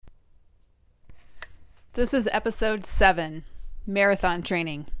This is episode 7, marathon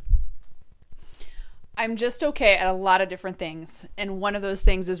training. I'm just okay at a lot of different things, and one of those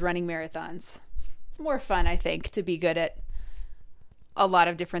things is running marathons. It's more fun, I think, to be good at a lot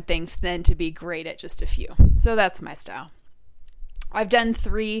of different things than to be great at just a few. So that's my style. I've done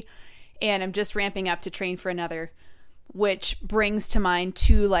 3, and I'm just ramping up to train for another, which brings to mind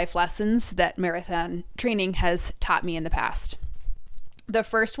 2 life lessons that marathon training has taught me in the past. The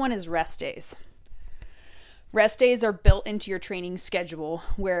first one is rest days. Rest days are built into your training schedule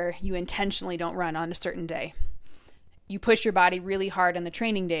where you intentionally don't run on a certain day. You push your body really hard on the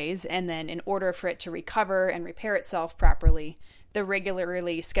training days, and then in order for it to recover and repair itself properly, the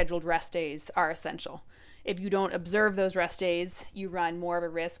regularly scheduled rest days are essential. If you don't observe those rest days, you run more of a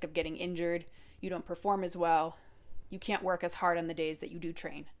risk of getting injured, you don't perform as well, you can't work as hard on the days that you do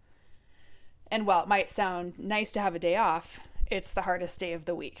train. And while it might sound nice to have a day off, it's the hardest day of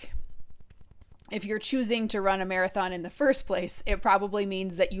the week. If you're choosing to run a marathon in the first place, it probably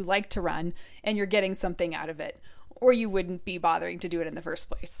means that you like to run and you're getting something out of it, or you wouldn't be bothering to do it in the first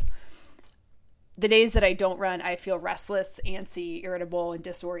place. The days that I don't run, I feel restless, antsy, irritable, and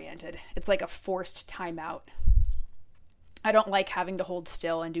disoriented. It's like a forced timeout. I don't like having to hold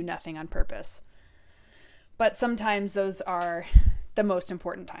still and do nothing on purpose. But sometimes those are the most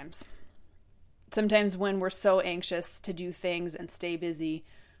important times. Sometimes when we're so anxious to do things and stay busy,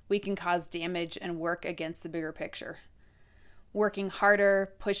 we can cause damage and work against the bigger picture. Working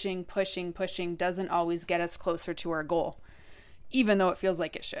harder, pushing doesn't always get us closer to our goal, even though it feels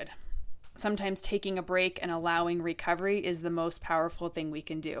like it should. Sometimes taking a break and allowing recovery is the most powerful thing we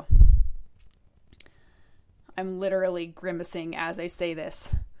can do. I'm literally grimacing as I say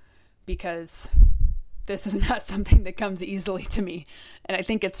this because this is not something that comes easily to me. And I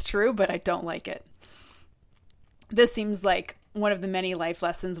think it's true, but I don't like it. This seems like one of the many life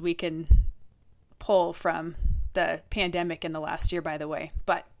lessons we can pull from the pandemic in the last year, by the way,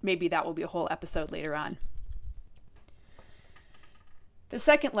 but maybe that will be a whole episode later on. The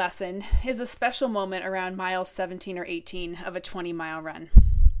second lesson is a special moment around miles 17 or 18 of a 20-mile run.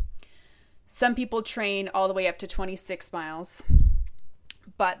 Some people train all the way up to 26 miles,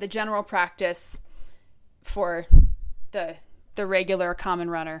 but the general practice for the regular common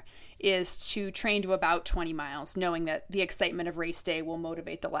runner is to train to about 20 miles, knowing that the excitement of race day will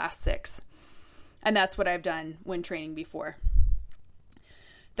motivate the last 6. And that's what I've done when training before.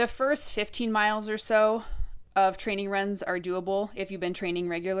 The first 15 miles or so of training runs are doable if you've been training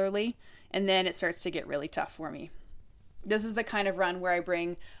regularly, and then it starts to get really tough for me. This is the kind of run where I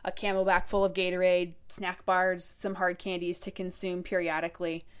bring a Camelback full of Gatorade, snack bars, some hard candies to consume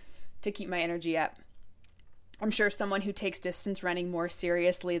periodically to keep my energy up. I'm sure someone who takes distance running more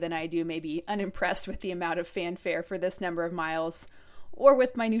seriously than I do may be unimpressed with the amount of fanfare for this number of miles or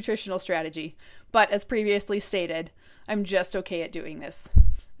with my nutritional strategy. But as previously stated, I'm just okay at doing this,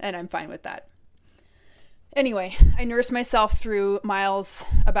 and I'm fine with that. Anyway, I nursed myself through miles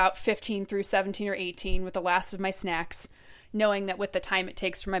about 15 through 17 or 18 with the last of my snacks, knowing that with the time it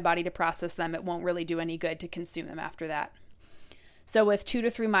takes for my body to process them, it won't really do any good to consume them after that. So with 2 to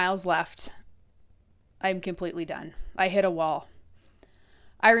 3 miles left, I'm completely done. I hit a wall.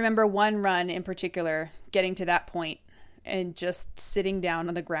 I remember one run in particular, getting to that point and just sitting down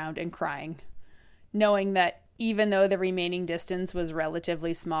on the ground and crying, knowing that even though the remaining distance was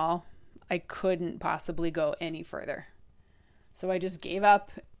relatively small, I couldn't possibly go any further. So I just gave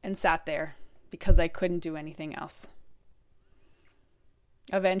up and sat there because I couldn't do anything else.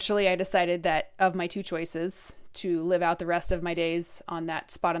 Eventually, I decided that of my 2 choices, to live out the rest of my days on that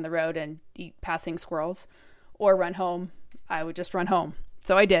spot on the road and eat passing squirrels, or run home, I would just run home.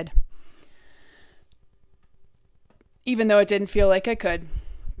 So I did. Even though it didn't feel like I could,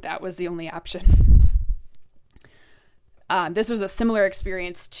 that was the only option. This was a similar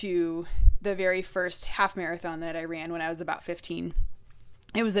experience to the very first half marathon that I ran when I was about 15.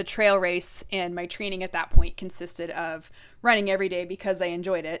 It was a trail race, and my training at that point consisted of running every day because I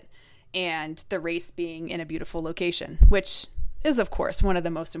enjoyed it, and the race being in a beautiful location, which is, of course, one of the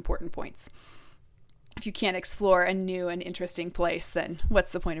most important points. If you can't explore a new and interesting place, then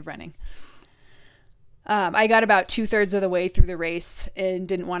what's the point of running? I got about 2/3 of the way through the race and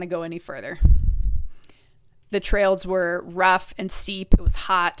didn't want to go any further. The trails were rough and steep, it was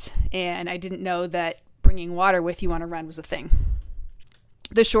hot, and I didn't know that bringing water with you on a run was a thing.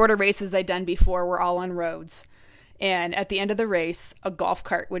 The shorter races I'd done before were all on roads, and at the end of the race, a golf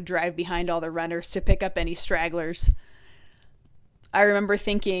cart would drive behind all the runners to pick up any stragglers. I remember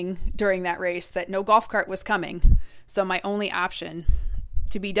thinking during that race that no golf cart was coming, so my only option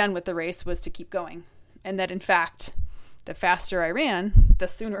to be done with the race was to keep going, and that in fact, the faster I ran, the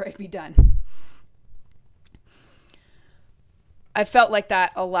sooner I'd be done. I felt like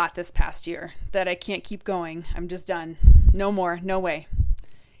that a lot this past year, that I can't keep going. I'm just done. No more, no way.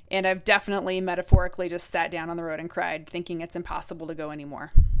 And I've definitely metaphorically just sat down on the road and cried, thinking it's impossible to go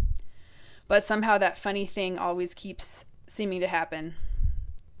anymore. But somehow that funny thing always keeps seeming to happen,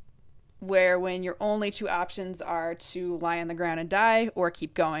 where when your only two options are to lie on the ground and die or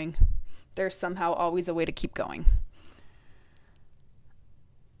keep going, there's somehow always a way to keep going.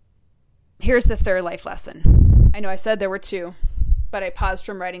 Here's the third life lesson. I know I said there were two, but I paused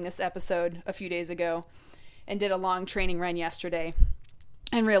from writing this episode a few days ago and did a long training run yesterday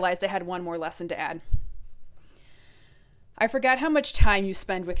and realized I had one more lesson to add. I forgot how much time you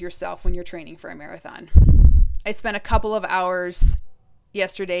spend with yourself when you're training for a marathon. I spent a couple of hours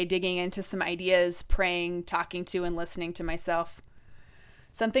yesterday digging into some ideas, praying, talking to, and listening to myself.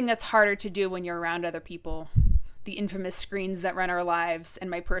 Something that's harder to do when you're around other people. The infamous screens that run our lives, and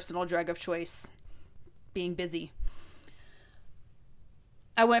my personal drug of choice, being busy.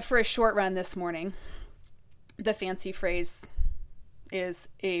 I went for a short run this morning. The fancy phrase is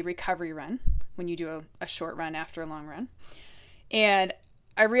a recovery run, when you do a short run after a long run. And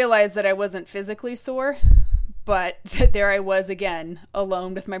I realized that I wasn't physically sore, but that there I was again,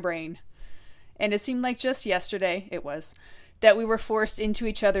 alone with my brain. And it seemed like just yesterday, it was, that we were forced into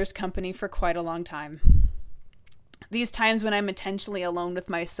each other's company for quite a long time. These times when I'm intentionally alone with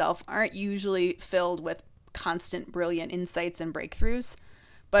myself aren't usually filled with constant, brilliant insights and breakthroughs,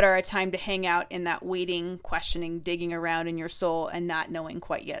 but are a time to hang out in that waiting, questioning, digging around in your soul and not knowing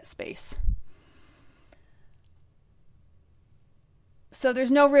quite yet space. So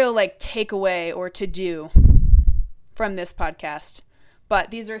there's no real takeaway or to do from this podcast, but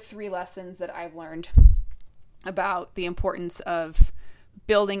these are 3 lessons that I've learned about the importance of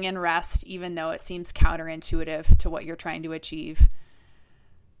building in rest, even though it seems counterintuitive to what you're trying to achieve,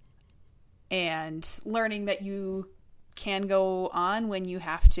 and learning that you can go on when you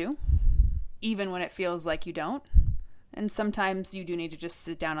have to, even when it feels like you don't. And sometimes you do need to just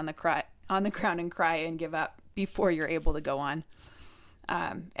sit down on the ground and cry and give up before you're able to go on.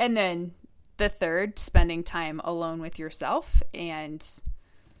 And then the third, spending time alone with yourself and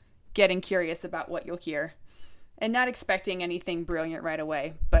getting curious about what you'll hear and not expecting anything brilliant right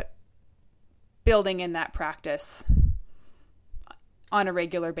away, but building in that practice on a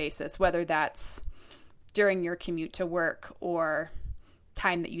regular basis, whether that's during your commute to work or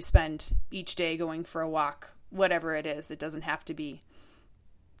time that you spend each day going for a walk, whatever it is. It doesn't have to be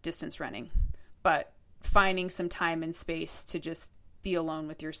distance running, but finding some time and space to just be alone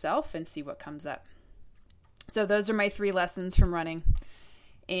with yourself and see what comes up. So those are my 3 lessons from running,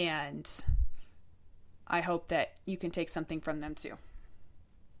 and I hope that you can take something from them too.